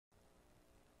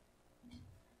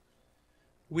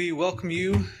We welcome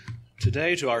you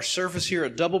today to our service here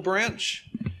at Double Branch,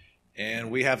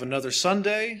 and we have another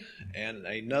Sunday and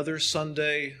another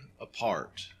Sunday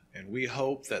apart, and we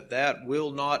hope that that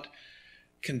will not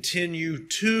continue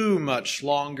too much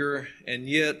longer, and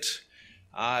yet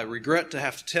I regret to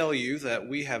have to tell you that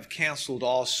we have canceled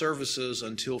all services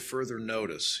until further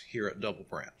notice here at Double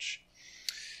Branch.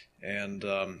 And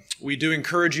we do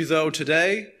encourage you, though,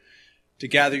 today to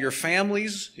gather your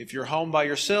families, if you're home by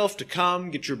yourself, to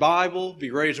come, get your Bible, be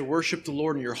ready to worship the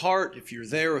Lord in your heart. If you're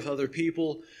there with other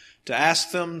people, to ask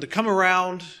them to come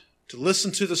around, to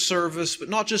listen to the service, but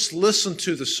not just listen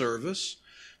to the service,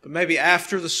 but maybe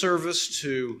after the service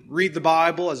to read the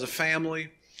Bible as a family,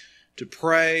 to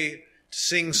pray, to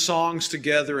sing songs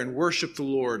together and worship the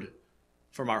Lord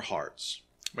from our hearts.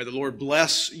 May the Lord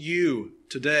bless you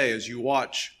today as you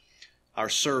watch our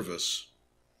service.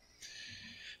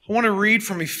 I want to read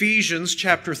from Ephesians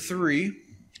chapter 3,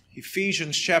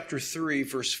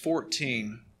 verse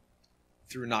 14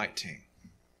 through 19.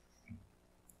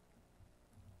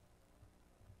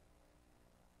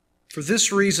 For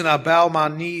this reason I bow my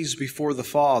knees before the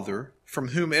Father, from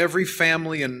whom every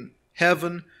family in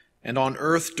heaven and on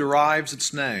earth derives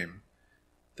its name,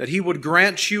 that he would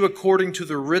grant you according to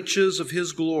the riches of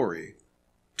his glory,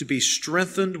 to be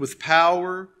strengthened with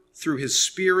power through his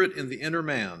Spirit in the inner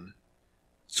man,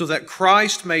 so that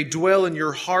Christ may dwell in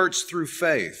your hearts through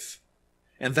faith,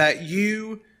 and that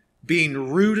you, being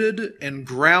rooted and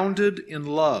grounded in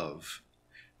love,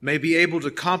 may be able to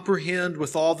comprehend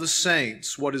with all the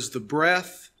saints what is the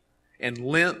breadth and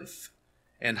length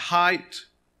and height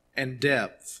and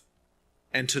depth,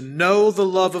 and to know the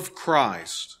love of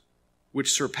Christ,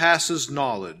 which surpasses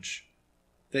knowledge,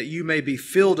 that you may be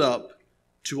filled up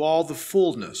to all the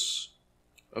fullness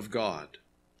of God.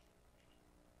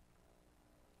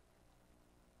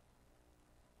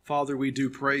 Father, we do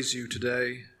praise you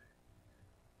today.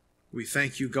 We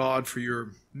thank you, God, for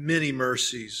your many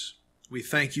mercies. We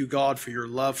thank you, God, for your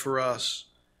love for us.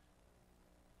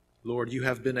 Lord, you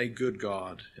have been a good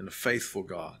God and a faithful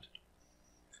God.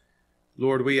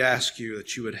 Lord, we ask you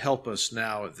that you would help us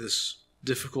now at this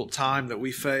difficult time that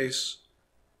we face.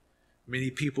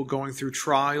 Many people going through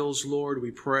trials, Lord,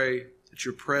 we pray that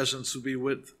your presence will be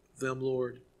with them,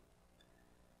 Lord.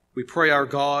 We pray, our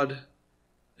God,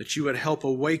 that you would help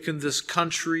awaken this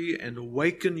country and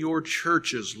awaken your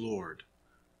churches, Lord,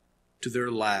 to their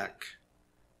lack,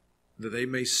 that they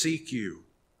may seek you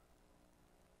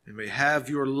and may have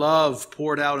your love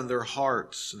poured out in their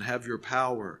hearts and have your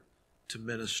power to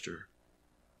minister.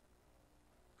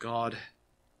 God,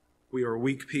 we are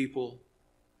weak people.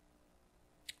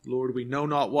 Lord, we know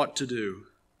not what to do.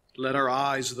 Let our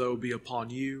eyes, though, be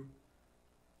upon you.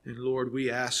 And Lord,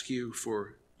 we ask you,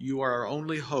 for you are our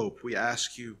only hope. We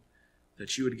ask you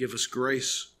that you would give us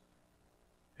grace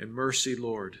and mercy,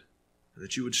 Lord, and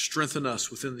that you would strengthen us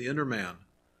within the inner man.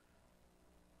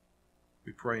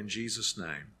 We pray in Jesus'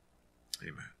 name.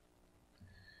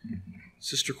 Amen.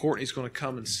 Sister Courtney's going to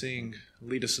come and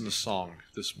lead us in a song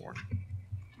this morning.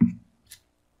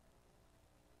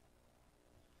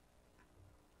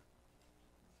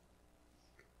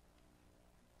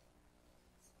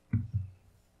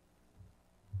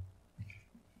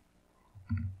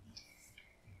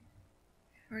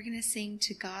 We're going to sing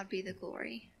To God Be the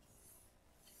Glory.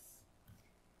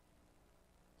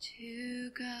 To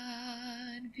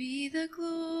God be the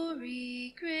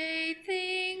glory, great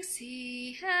things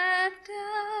he hath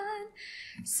done.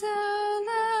 So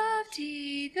loved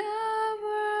he the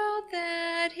world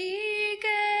that he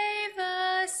gave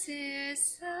us his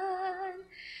Son,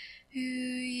 who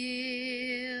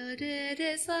yielded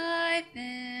his life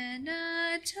in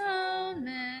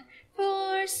atonement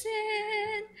for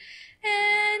sin,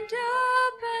 and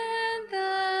open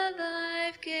the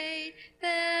life gate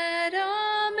that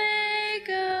all may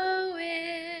go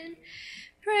in.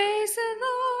 Praise the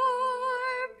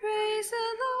Lord, praise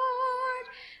the Lord,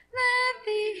 let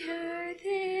the earth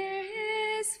hear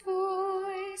his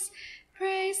voice.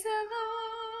 Praise the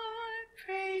Lord,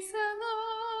 praise the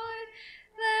Lord,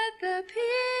 let the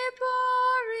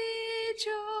people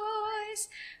rejoice.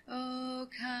 Oh,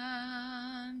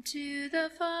 come to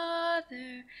the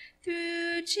Father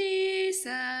through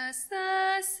Jesus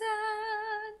the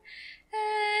Son,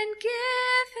 and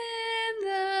give him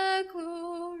the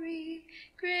glory,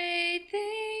 great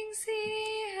things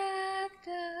he hath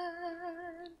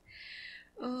done.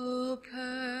 O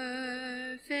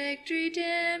perfect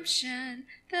redemption,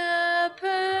 the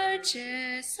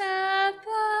purchase of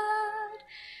blood,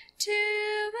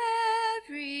 to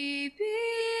every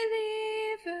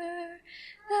believer,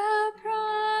 the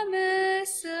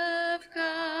promise of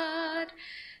God,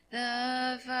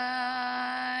 the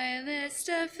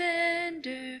best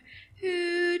offender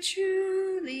who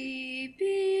truly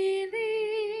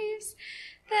believes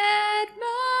that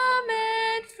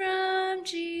moment from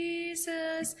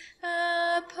Jesus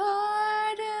a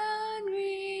pardon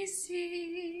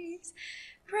receives.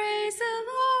 Praise the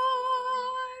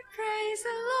Lord, praise the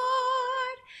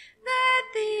Lord, let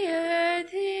the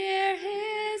earth hear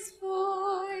his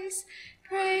voice.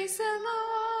 Praise the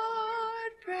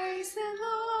Lord, praise the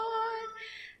Lord,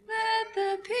 let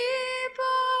the people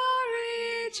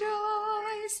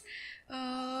rejoice.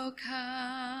 Oh,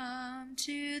 come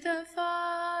to the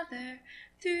Father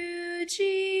through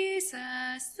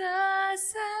Jesus the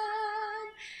Son,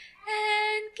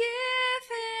 and give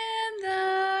him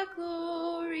the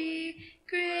glory.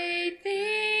 Great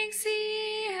things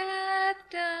he hath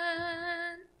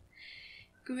done.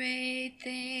 Great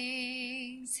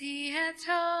things he hath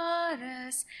taught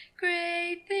us.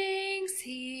 Great things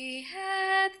he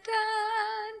hath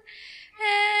done.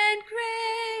 And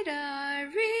great our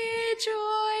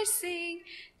rejoicing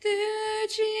through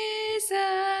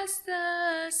Jesus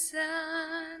the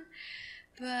Son.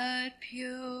 But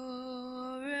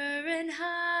purer and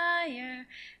higher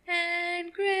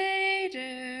and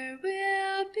greater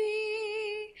will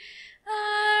be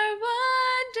our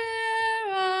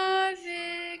wonder, our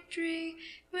victory,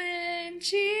 when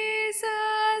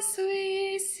Jesus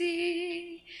we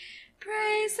see.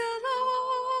 Praise the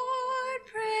Lord,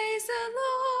 praise the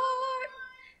Lord,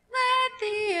 let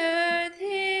the earth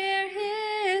hear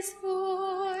his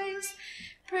voice.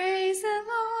 Praise the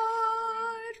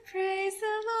Lord, praise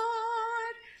the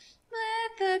Lord,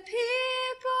 let the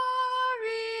people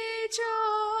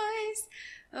rejoice.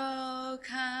 Oh,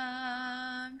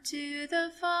 come to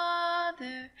the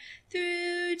Father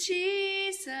through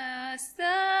Jesus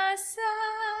the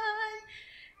Son,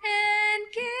 and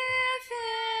give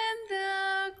him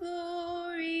the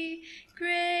glory.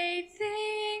 Great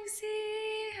things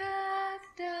he hath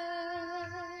done.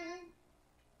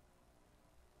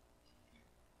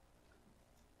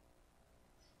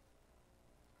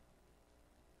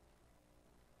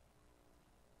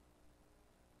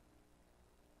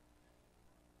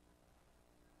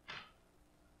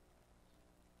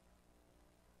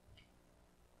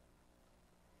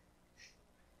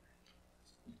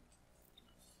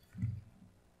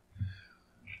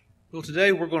 Well,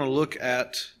 today we're going to look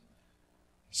at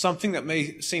something that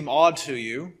may seem odd to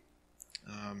you.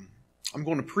 I'm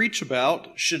going to preach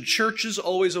about, should churches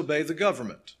always obey the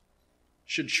government?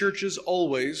 Should churches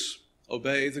always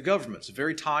obey the government? It's a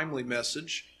very timely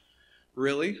message,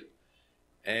 really.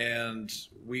 And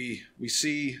we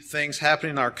see things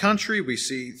happening in our country. We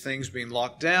see things being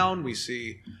locked down. We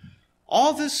see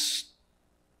all this,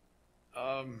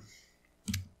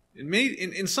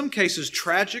 in some cases,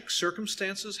 tragic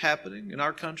circumstances happening in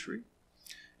our country.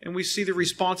 And we see the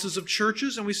responses of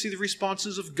churches, and we see the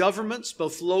responses of governments,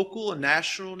 both local and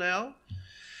national now.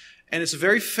 And it's a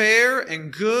very fair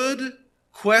and good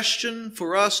question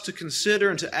for us to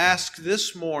consider and to ask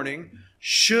this morning: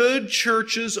 should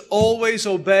churches always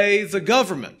obey the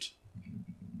government?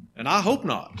 And I hope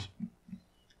not.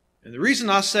 And the reason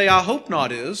I say I hope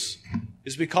not is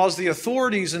because the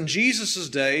authorities in Jesus'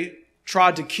 day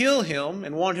tried to kill him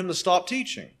and wanted him to stop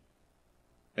teaching.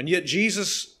 And yet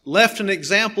Jesus left an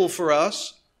example for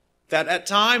us that at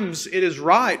times it is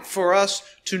right for us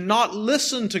to not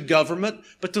listen to government,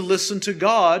 but to listen to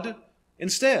God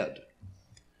instead.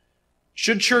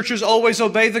 Should churches always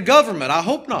obey the government? I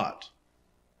hope not.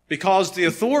 Because the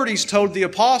authorities told the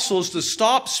apostles to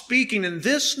stop speaking in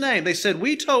this name. They said,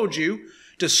 we told you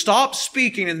to stop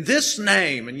speaking in this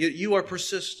name, and yet you are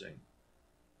persisting.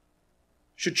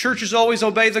 Should churches always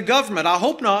obey the government? I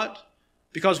hope not.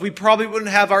 Because we probably wouldn't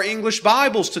have our English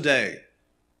Bibles today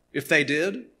if they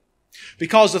did.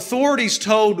 Because authorities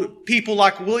told people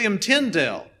like William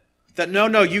Tyndale that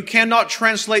no, you cannot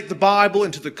translate the Bible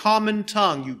into the common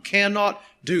tongue. You cannot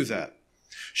do that.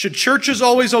 Should churches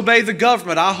always obey the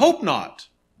government? I hope not.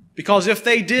 Because if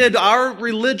they did, our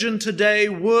religion today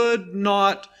would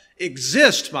not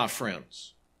exist, my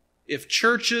friends. If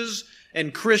churches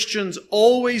and Christians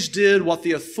always did what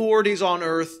the authorities on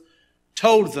earth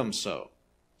told them so.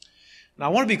 Now, I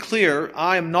want to be clear,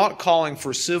 I am not calling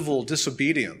for civil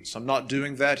disobedience. I'm not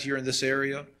doing that here in this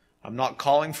area. I'm not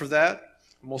calling for that.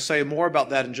 And we'll say more about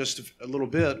that in just a little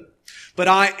bit. But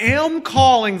I am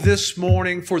calling this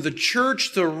morning for the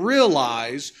church to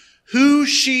realize who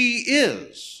she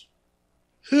is.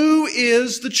 Who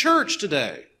is the church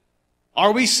today?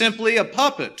 Are we simply a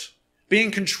puppet being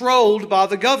controlled by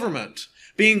the government?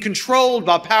 Being controlled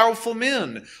by powerful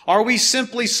men? Are we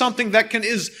simply something that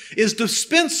is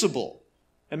dispensable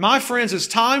And my friends, it's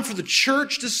time for the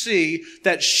church to see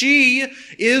that she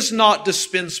is not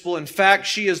dispensable. In fact,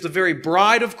 she is the very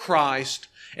bride of Christ,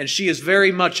 and she is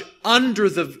very much under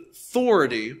the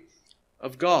authority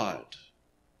of God.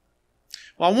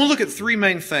 Well, I want to look at three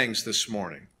main things this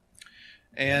morning.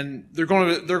 And they're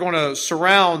going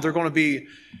to be,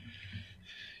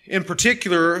 in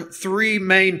particular, three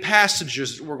main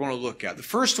passages that we're going to look at. The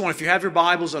first one, if you have your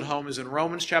Bibles at home, is in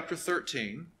Romans chapter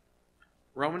 13.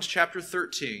 Romans chapter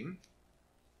 13.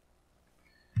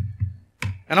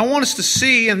 And I want us to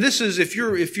see, and this is, if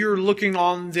you're looking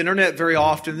on the internet very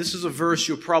often, this is a verse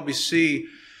you'll probably see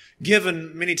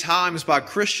given many times by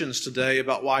Christians today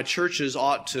about why churches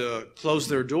ought to close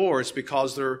their doors,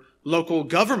 because their local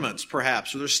governments,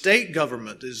 perhaps, or their state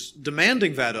government is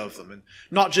demanding that of them. And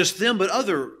not just them, but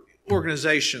other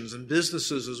organizations and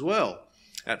businesses as well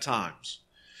at times.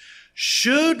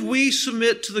 Should we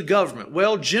submit to the government?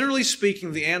 Well, generally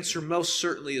speaking, the answer most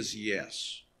certainly is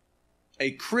yes.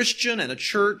 A Christian and a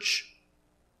church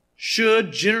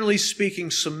should, generally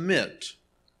speaking, submit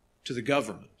to the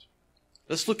government.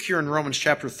 Let's look here in Romans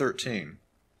chapter 13.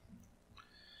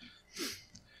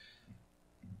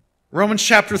 Romans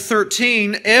chapter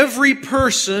 13, every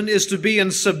person is to be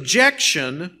in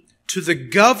subjection to the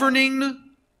governing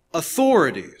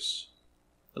authorities.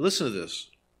 Now listen to this.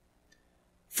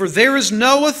 For there is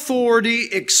no authority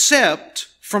except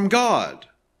from God.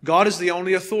 God is the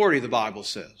only authority, the Bible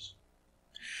says.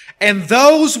 And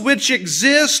those which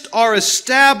exist are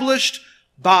established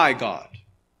by God.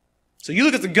 So you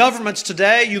look at the governments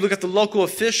today, you look at the local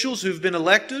officials who've been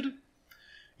elected,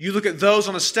 you look at those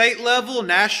on a state level,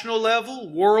 national level,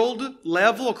 world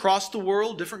level, across the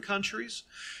world, different countries.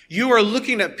 You are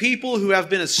looking at people who have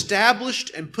been established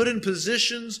and put in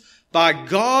positions by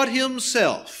God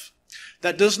Himself.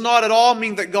 That does not at all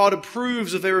mean that God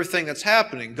approves of everything that's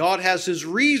happening. God has His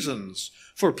reasons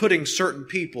for putting certain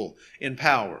people in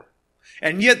power.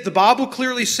 And yet the Bible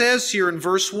clearly says here in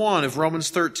verse 1 of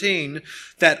Romans 13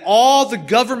 that all the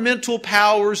governmental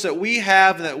powers that we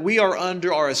have and that we are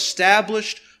under are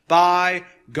established by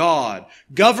God.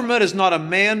 Government is not a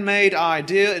man-made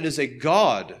idea, it is a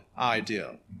God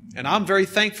idea. And I'm very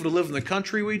thankful to live in the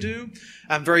country we do.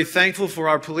 I'm very thankful for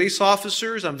our police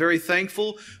officers. I'm very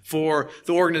thankful for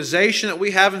the organization that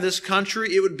we have in this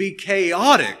country. It would be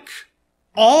chaotic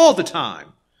all the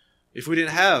time if we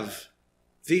didn't have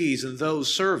these and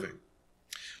those serving.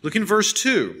 Look in verse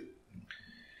 2.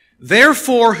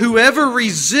 Therefore, whoever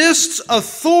resists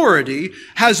authority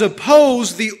has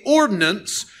opposed the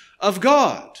ordinance of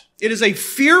God. It is a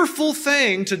fearful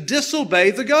thing to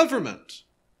disobey the government.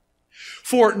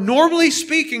 For normally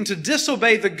speaking, to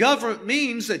disobey the government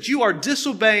means that you are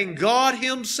disobeying God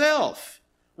Himself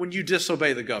when you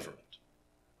disobey the government.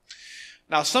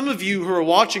 Now, some of you who are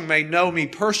watching may know me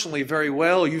personally very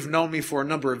well. You've known me for a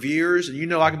number of years, and you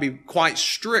know I can be quite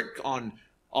strict on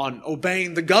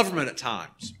obeying the government at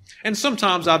times. And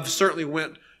sometimes I've certainly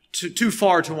went too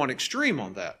far to one extreme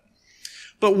on that.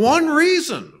 But one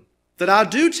reason that I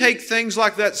do take things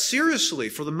like that seriously,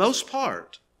 for the most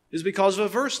part, is because of a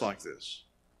verse like this.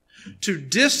 To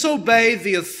disobey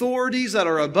the authorities that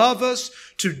are above us,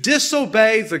 to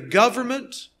disobey the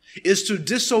government, is to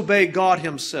disobey God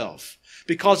Himself.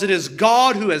 Because it is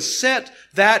God who has set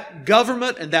that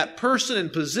government and that person in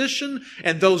position,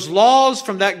 and those laws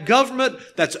from that government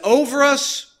that's over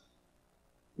us,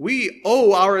 we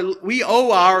owe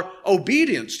our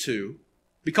obedience to.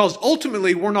 Because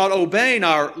ultimately we're not obeying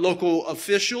our local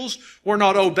officials, we're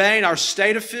not obeying our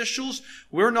state officials,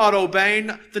 we're not obeying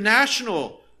the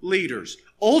national leaders.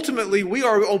 Ultimately we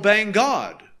are obeying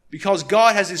God because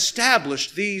God has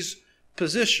established these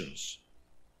positions.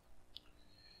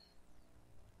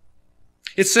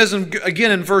 It says again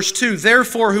in verse 2,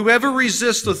 therefore whoever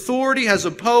resists authority has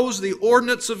opposed the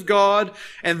ordinance of God,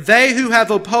 and they who have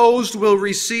opposed will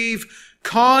receive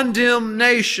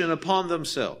condemnation upon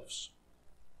themselves.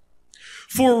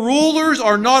 For rulers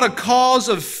are not a cause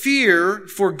of fear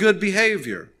for good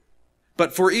behavior,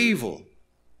 but for evil.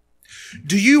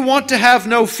 Do you want to have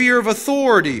no fear of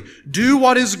authority? Do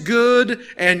what is good,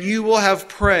 and you will have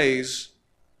praise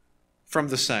from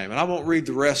the same. And I won't read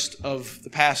the rest of the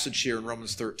passage here in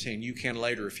Romans 13. You can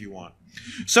later if you want.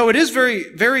 So it is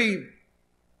very, very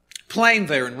plain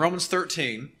there in Romans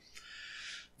 13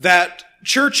 that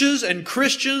churches and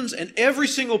Christians and every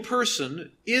single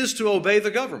person is to obey the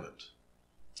government.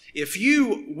 If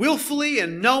you willfully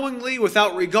and knowingly,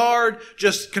 without regard,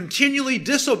 just continually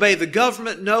disobey the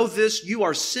government, know this, you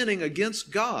are sinning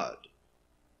against God.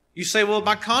 You say, well,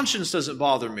 my conscience doesn't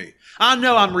bother me. I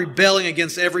know I'm rebelling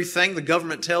against everything the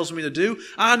government tells me to do.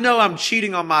 I know I'm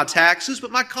cheating on my taxes,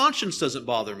 but my conscience doesn't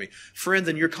bother me. Friend,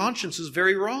 then your conscience is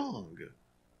very wrong.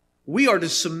 We are to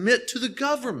submit to the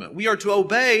government. We are to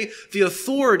obey the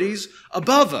authorities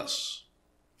above us.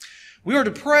 We are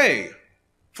to pray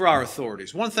for our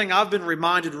authorities. One thing I've been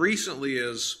reminded recently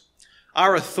is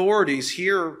our authorities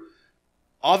here,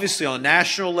 obviously on a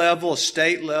national level, a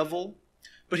state level,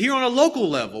 but here on a local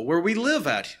level where we live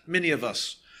at, many of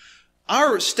us,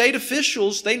 our state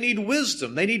officials, they need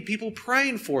wisdom. They need people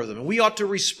praying for them. And we ought to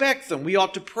respect them. We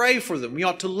ought to pray for them. We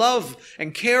ought to love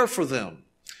and care for them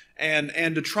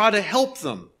and to try to help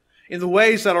them in the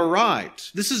ways that are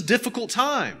right. This is difficult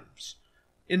times,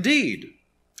 indeed.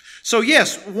 So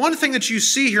yes, one thing that you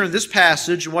see here in this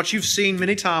passage, and what you've seen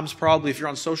many times probably if you're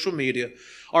on social media,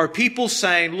 are people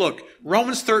saying, look,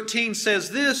 Romans 13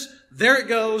 says this, there it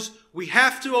goes, we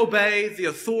have to obey the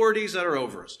authorities that are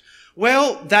over us.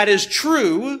 Well, that is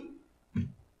true,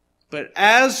 but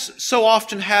as so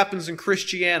often happens in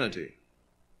Christianity,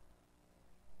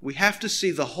 we have to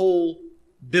see the whole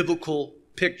biblical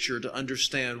picture to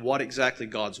understand what exactly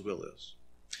God's will is.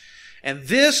 And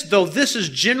this, though this is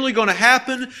generally going to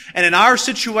happen, and in our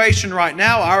situation right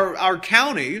now, our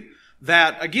county,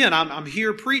 that, again, I'm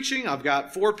here preaching, I've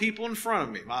got 4 people in front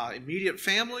of me, my immediate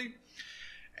family,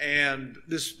 and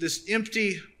this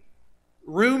empty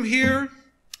room here,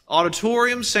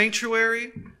 auditorium,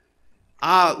 sanctuary,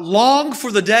 I long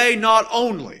for the day not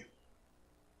only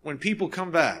when people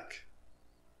come back,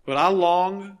 but I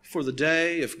long for the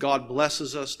day, if God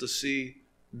blesses us, to see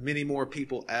many more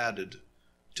people added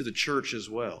to the church as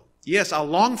well. Yes, I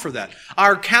long for that.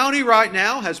 Our county right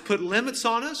now has put limits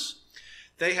on us.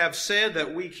 They have said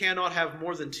that we cannot have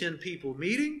more than 10 people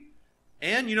meeting.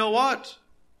 And you know what?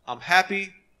 I'm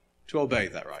happy to obey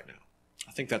that right now.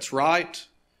 I think that's right.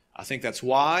 I think that's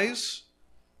wise.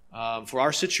 For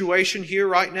our situation here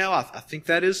right now, I think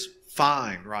that is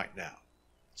fine right now.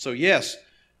 So yes,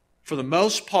 for the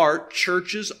most part,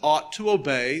 churches ought to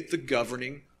obey the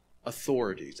governing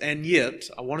authorities. And yet,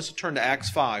 I want us to turn to Acts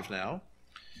 5 now.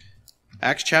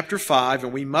 Acts chapter 5,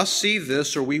 and we must see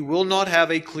this or we will not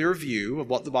have a clear view of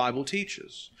what the Bible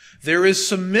teaches. There is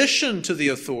submission to the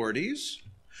authorities,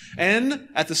 and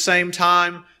at the same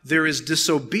time, there is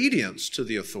disobedience to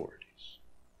the authorities.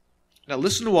 Now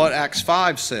listen to what Acts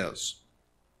 5 says.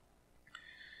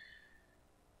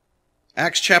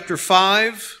 Acts chapter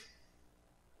 5,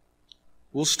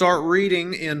 we'll start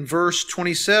reading in verse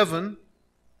 27.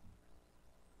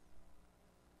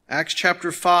 Acts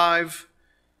chapter 5,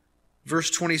 verse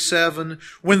 27.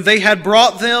 When they had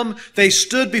brought them, they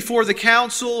stood before the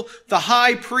council. The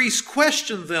high priest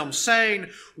questioned them, saying,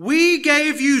 "We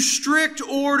gave you strict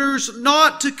orders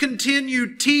not to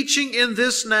continue teaching in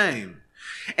this name.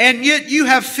 And yet you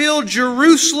have filled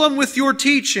Jerusalem with your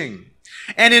teaching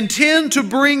and intend to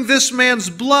bring this man's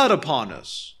blood upon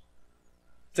us."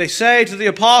 They say to the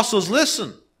apostles,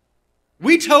 "Listen,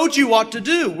 we told you what to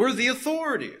do. We're the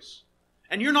authorities.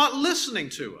 And you're not listening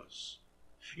to us.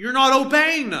 You're not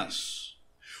obeying us.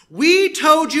 We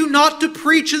told you not to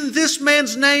preach in this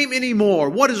man's name anymore.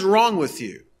 What is wrong with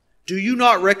you? Do you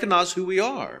not recognize who we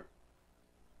are?"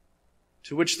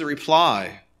 To which the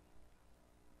reply,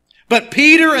 "But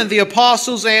Peter and the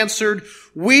apostles answered,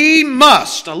 we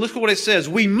must." Now look at what it says.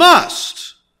 We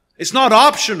must. It's not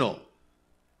optional.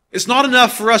 It's not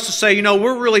enough for us to say,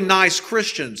 we're really nice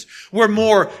Christians. We're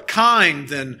more kind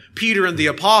than Peter and the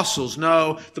apostles.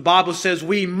 No, the Bible says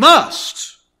we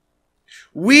must.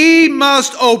 We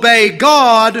must obey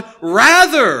God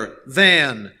rather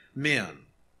than men.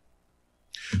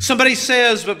 Somebody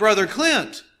says, "But Brother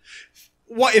Clint,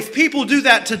 if people do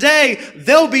that today,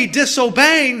 they'll be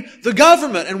disobeying the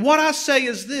government." And what I say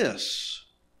is this.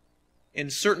 In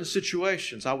certain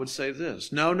situations, I would say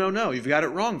this. No. You've got it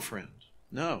wrong, friend.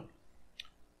 No.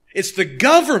 It's the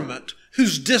government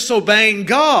who's disobeying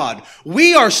God.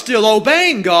 We are still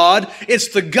obeying God. It's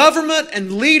the government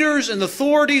and leaders and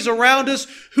authorities around us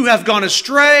who have gone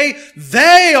astray.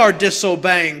 They are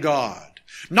disobeying God.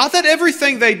 Not that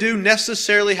everything they do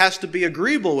necessarily has to be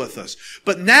agreeable with us,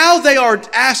 but now they are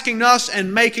asking us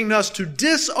and making us to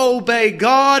disobey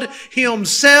God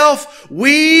Himself.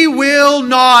 We will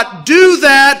not do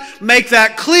that. Make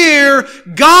that clear.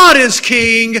 God is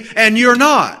king and you're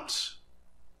not.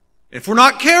 If we're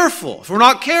not careful,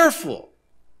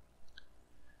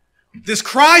 this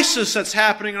crisis that's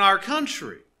happening in our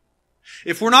country,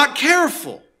 if we're not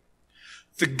careful,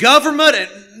 the government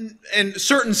and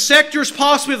certain sectors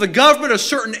possibly of the government or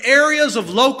certain areas of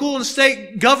local and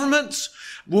state governments,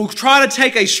 will try to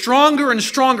take a stronger and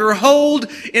stronger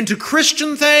hold into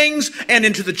Christian things and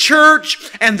into the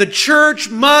church, and the church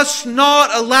must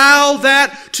not allow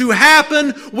that to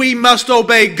happen. We must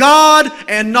obey God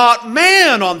and not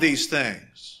man on these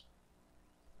things.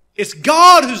 It's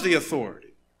God who's the authority.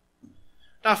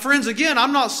 Now, friends, again,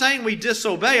 I'm not saying we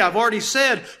disobey. I've already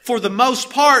said, for the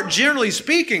most part, generally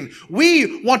speaking,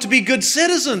 we want to be good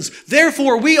citizens.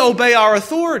 Therefore, we obey our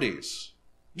authorities.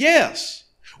 Yes,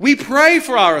 we pray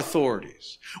for our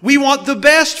authorities. We want the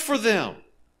best for them.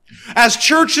 As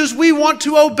churches, we want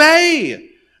to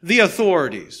obey the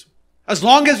authorities, as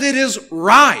long as it is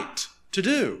right to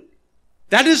do.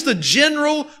 That is the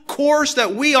general course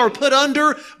that we are put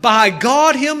under by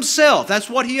God Himself. That's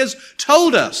what He has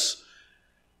told us.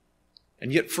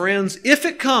 And yet, friends, if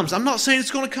it comes, I'm not saying it's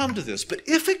going to come to this, but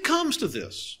if it comes to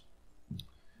this,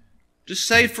 just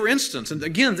say, for instance, and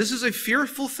again, this is a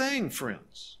fearful thing,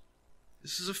 friends.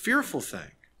 This is a fearful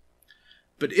thing.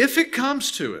 But if it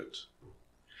comes to it,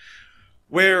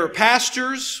 where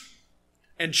pastors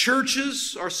and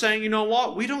churches are saying, you know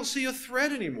what, we don't see a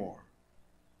threat anymore.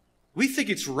 We think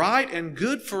it's right and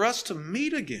good for us to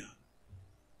meet again.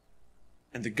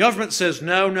 And the government says,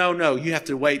 no, you have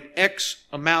to wait X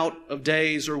amount of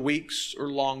days or weeks or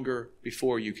longer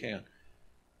before you can.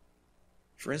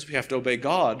 Friends, we have to obey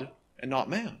God and not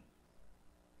man.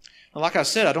 Now, like I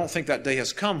said, I don't think that day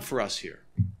has come for us here.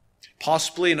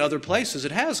 Possibly in other places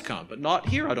it has come, but not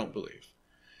here, I don't believe.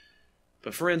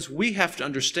 But friends, we have to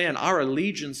understand our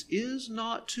allegiance is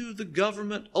not to the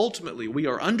government ultimately. We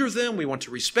are under them, we want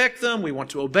to respect them, we want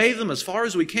to obey them as far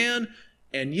as we can,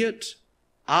 and yet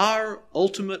our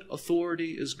ultimate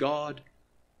authority is God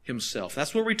Himself.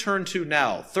 That's where we turn to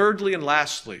now. Thirdly and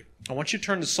lastly, I want you to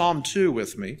turn to Psalm 2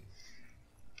 with me.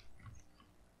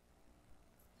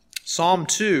 Psalm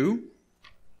 2.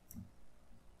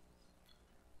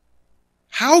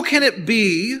 How can it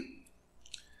be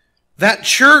that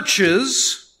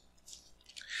churches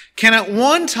can at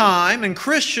one time, and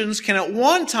Christians can at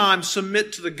one time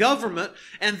submit to the government,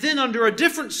 and then under a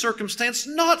different circumstance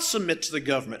not submit to the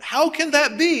government? How can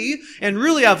that be? And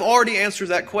really, I've already answered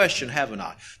that question, haven't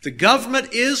I? The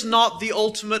government is not the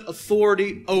ultimate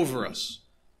authority over us.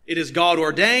 It is God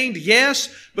ordained,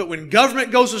 yes, but when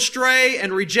government goes astray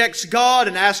and rejects God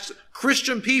and asks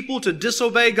Christian people to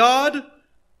disobey God,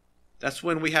 that's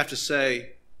when we have to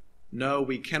say, no,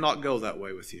 we cannot go that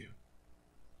way with you.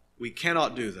 We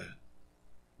cannot do that.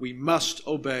 We must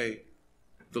obey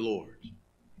the Lord.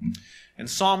 And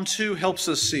Psalm 2 helps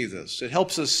us see this. It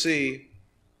helps us see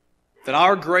that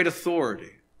our great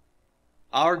authority,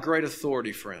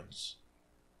 friends,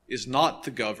 is not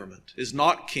the government, is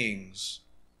not kings.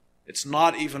 It's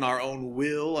not even our own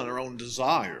will and our own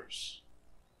desires.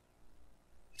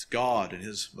 It's God and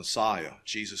His Messiah,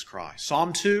 Jesus Christ.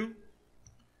 Psalm 2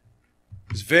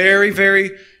 is very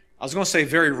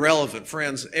relevant.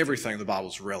 Friends, everything in the Bible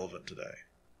is relevant today.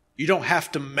 You don't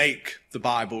have to make the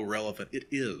Bible relevant. It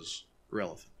is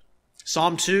relevant.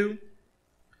 Psalm 2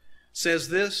 says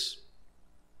this: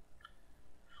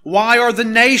 why are the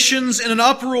nations in an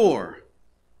uproar,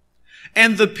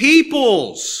 and the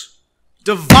peoples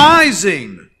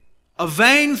devising a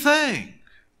vain thing?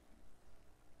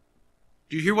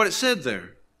 Do you hear what it said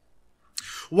there?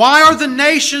 Why are the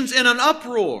nations in an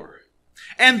uproar,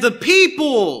 and the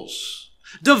peoples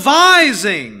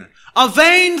devising a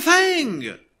vain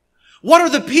thing? What are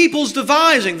the peoples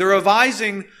devising? They're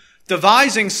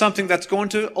devising something that's going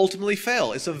to ultimately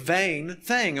fail. It's a vain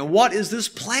thing. And what is this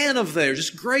plan of theirs? This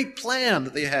great plan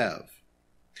that they have.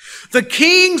 The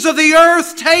kings of the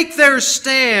earth take their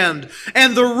stand,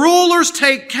 and the rulers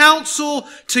take counsel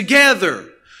together.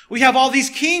 We have all these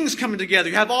kings coming together.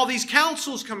 You have all these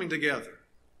councils coming together.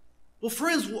 Well,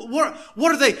 friends, what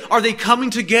are they? Are they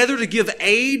coming together to give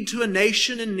aid to a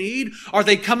nation in need? Are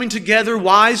they coming together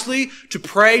wisely to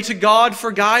pray to God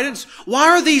for guidance? Why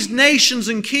are these nations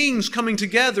and kings coming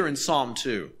together in Psalm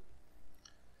 2?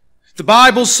 The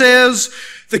Bible says,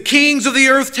 the kings of the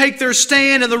earth take their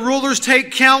stand and the rulers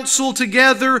take counsel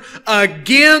together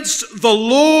against the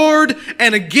Lord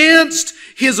and against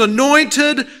His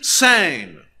anointed,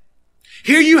 saying.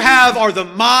 Here you are the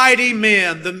mighty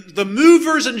men, the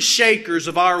movers and shakers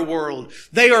of our world.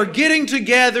 They are getting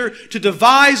together to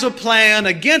devise a plan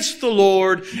against the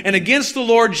Lord and against the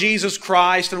Lord Jesus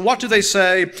Christ. And what do they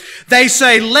say? They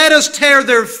say, let us tear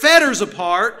their fetters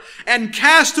apart and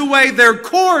cast away their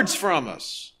cords from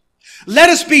us. Let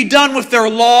us be done with their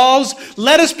laws.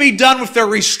 Let us be done with their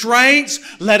restraints.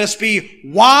 Let us be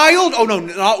wild. Oh no,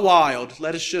 not wild.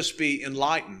 Let us just be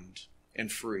enlightened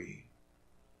and free.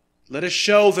 Let us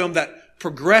show them that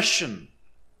progression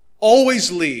always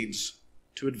leads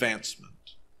to advancement.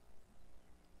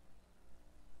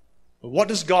 But what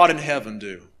does God in heaven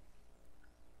do?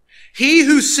 He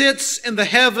who sits in the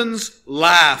heavens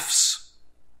laughs.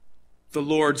 The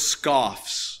Lord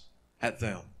scoffs at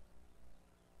them.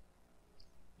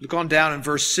 Look on down in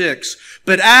verse 6.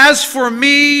 But as for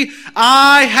me,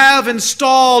 I have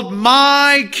installed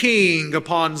my King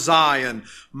upon Zion,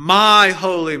 my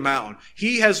holy mountain.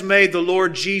 He has made the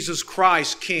Lord Jesus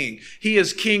Christ King. He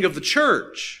is King of the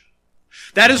church.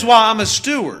 That is why I'm a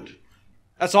steward.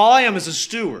 That's all I am, is a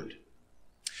steward.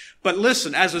 But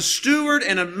listen, as a steward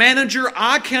and a manager,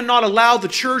 I cannot allow the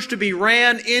church to be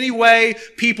ran any way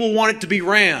people want it to be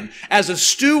ran. As a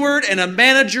steward and a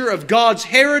manager of God's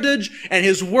heritage and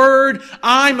His Word,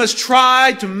 I must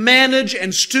try to manage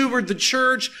and steward the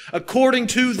church according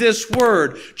to this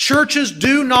Word. Churches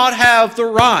do not have the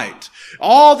right.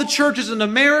 All the churches in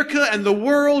America and the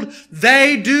world,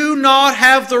 they do not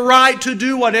have the right to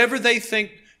do whatever they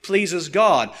think pleases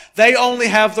God. They only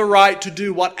have the right to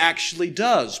do what actually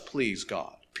does please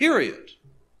God. Period.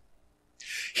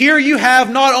 Here you have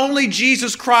not only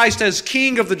Jesus Christ as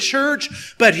King of the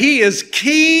church, but He is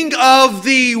King of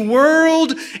the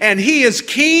world, and He is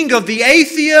King of the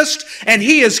atheist, and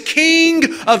He is King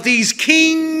of these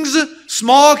kings,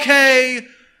 small k,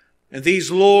 and these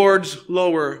lords,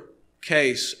 lower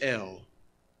case L.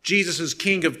 Jesus is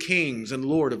King of kings and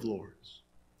Lord of lords.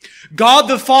 God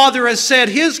the Father has set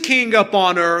His King up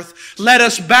on earth. Let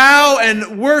us bow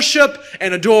and worship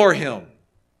and adore Him.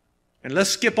 And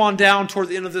let's skip on down toward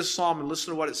the end of this psalm and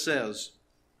listen to what it says.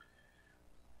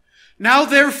 Now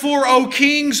therefore, O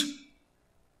kings,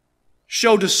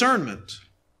 show discernment.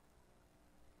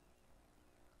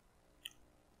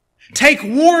 Take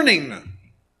warning,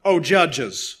 O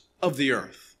judges of the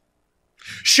earth.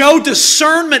 Show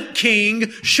discernment,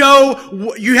 King.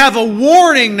 You have a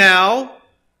warning now.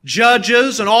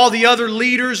 Judges and all the other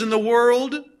leaders in the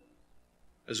world,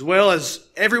 as well as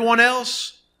everyone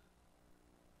else.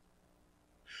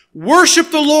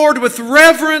 Worship the Lord with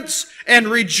reverence and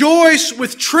rejoice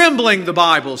with trembling, the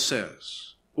Bible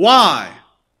says. Why?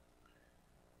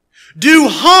 Do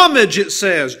homage, it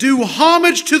says. Do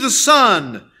homage to the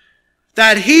Son,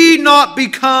 that He not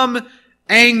become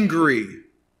angry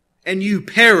and you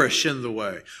perish in the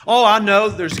way. Oh, I know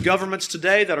there's governments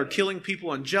today that are killing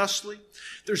people unjustly.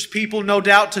 There's people, no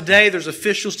doubt today, there's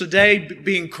officials today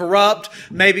being corrupt,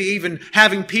 maybe even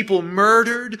having people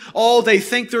murdered. Oh, they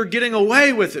think they're getting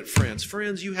away with it, friends.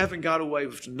 Friends, you haven't got away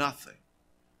with nothing.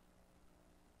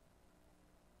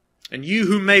 And you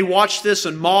who may watch this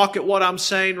and mock at what I'm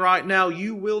saying right now,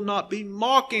 you will not be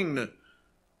mocking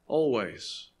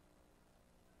always.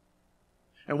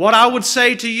 And what I would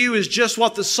say to you is just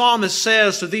what the psalmist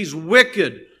says to these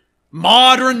wicked,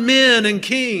 modern men and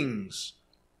kings.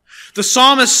 The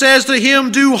psalmist says to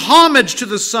him, do homage to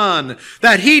the Son,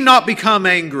 that He not become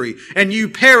angry, and you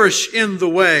perish in the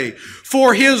way.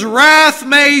 For His wrath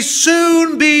may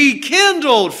soon be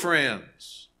kindled,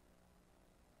 friends.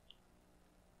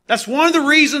 That's one of the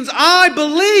reasons I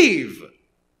believe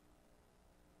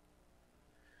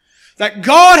that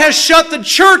God has shut the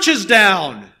churches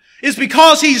down, is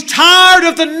because He's tired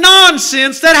of the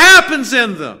nonsense that happens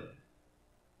in them.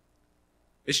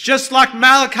 It's just like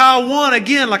Malachi 1,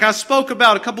 again, like I spoke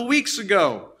about a couple weeks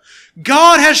ago.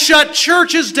 God has shut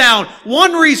churches down.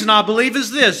 One reason, I believe,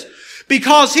 is this.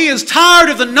 Because He is tired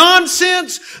of the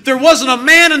nonsense. There wasn't a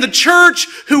man in the church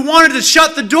who wanted to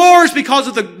shut the doors because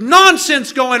of the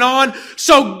nonsense going on.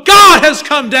 So God has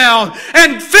come down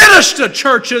and finished the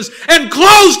churches and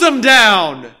closed them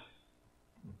down.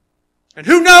 And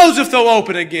who knows if they'll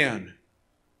open again.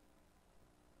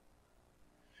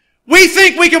 We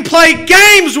think we can play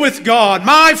games with God.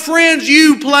 My friends,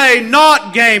 you play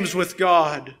not games with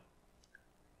God.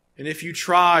 And if you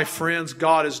try, friends,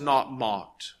 God is not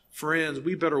mocked. Friends,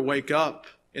 we better wake up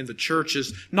in the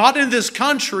churches. Not in this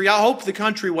country. I hope the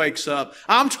country wakes up.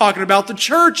 I'm talking about the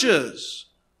churches.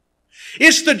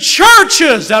 It's the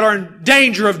churches that are in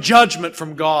danger of judgment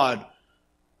from God.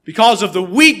 Because of the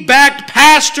weak-backed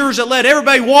pastors that let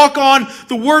everybody walk on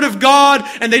the Word of God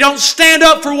and they don't stand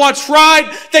up for what's right.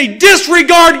 They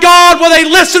disregard God while they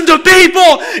listen to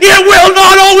people. It will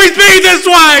not always be this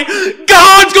way.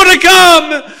 God's going to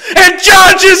come and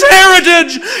judge His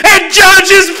heritage and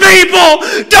judge His people.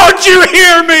 Don't you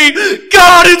hear me?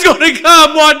 God is going to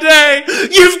come one day.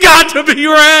 You've got to be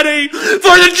ready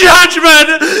for the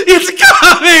judgment. It's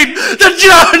coming. The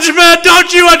judgment. Don't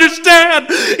you understand?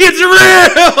 It's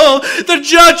real. The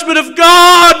judgment of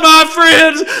God, my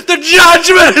friends. The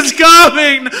judgment is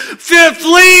coming.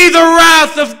 Flee the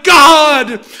wrath of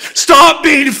God. Stop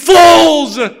being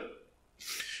fools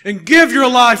and give your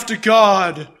life to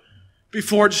God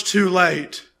before it's too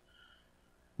late.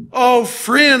 Oh,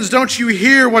 friends, don't you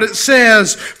hear what it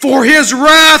says? For His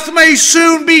wrath may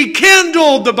soon be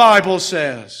kindled, the Bible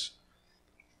says.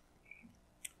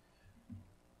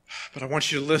 But I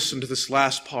want you to listen to this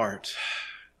last part.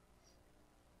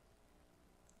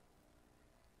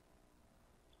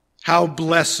 How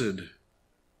blessed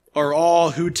are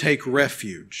all who take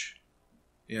refuge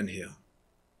in Him.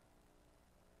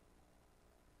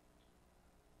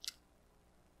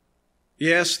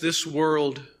 Yes, this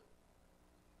world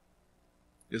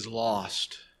is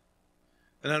lost.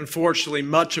 And unfortunately,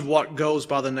 much of what goes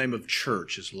by the name of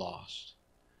church is lost.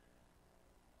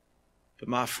 But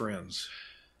my friends,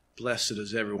 blessed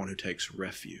is everyone who takes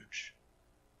refuge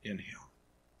in Him.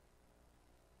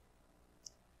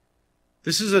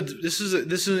 This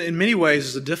is in many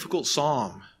ways a difficult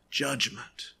psalm.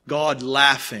 Judgment. God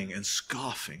laughing and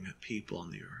scoffing at people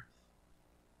on the earth.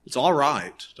 It's all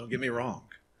right. Don't get me wrong.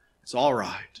 It's all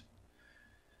right.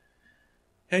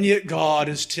 And yet God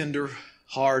is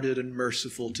tender-hearted and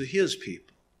merciful to His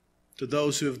people, to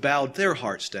those who have bowed their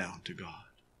hearts down to God.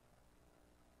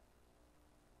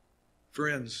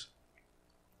 Friends,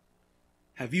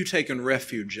 have you taken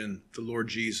refuge in the Lord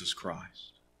Jesus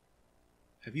Christ?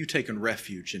 Have you taken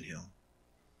refuge in Him?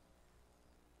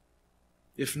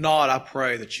 If not, I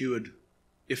pray that you would,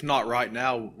 if not right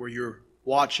now where you're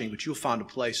watching, but you'll find a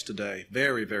place today,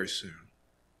 very, very soon,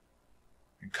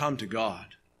 and come to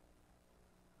God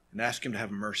and ask Him to have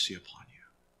mercy upon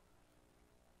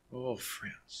you. Oh,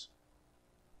 friends.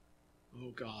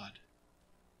 Oh, God.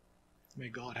 May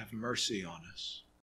God have mercy on us.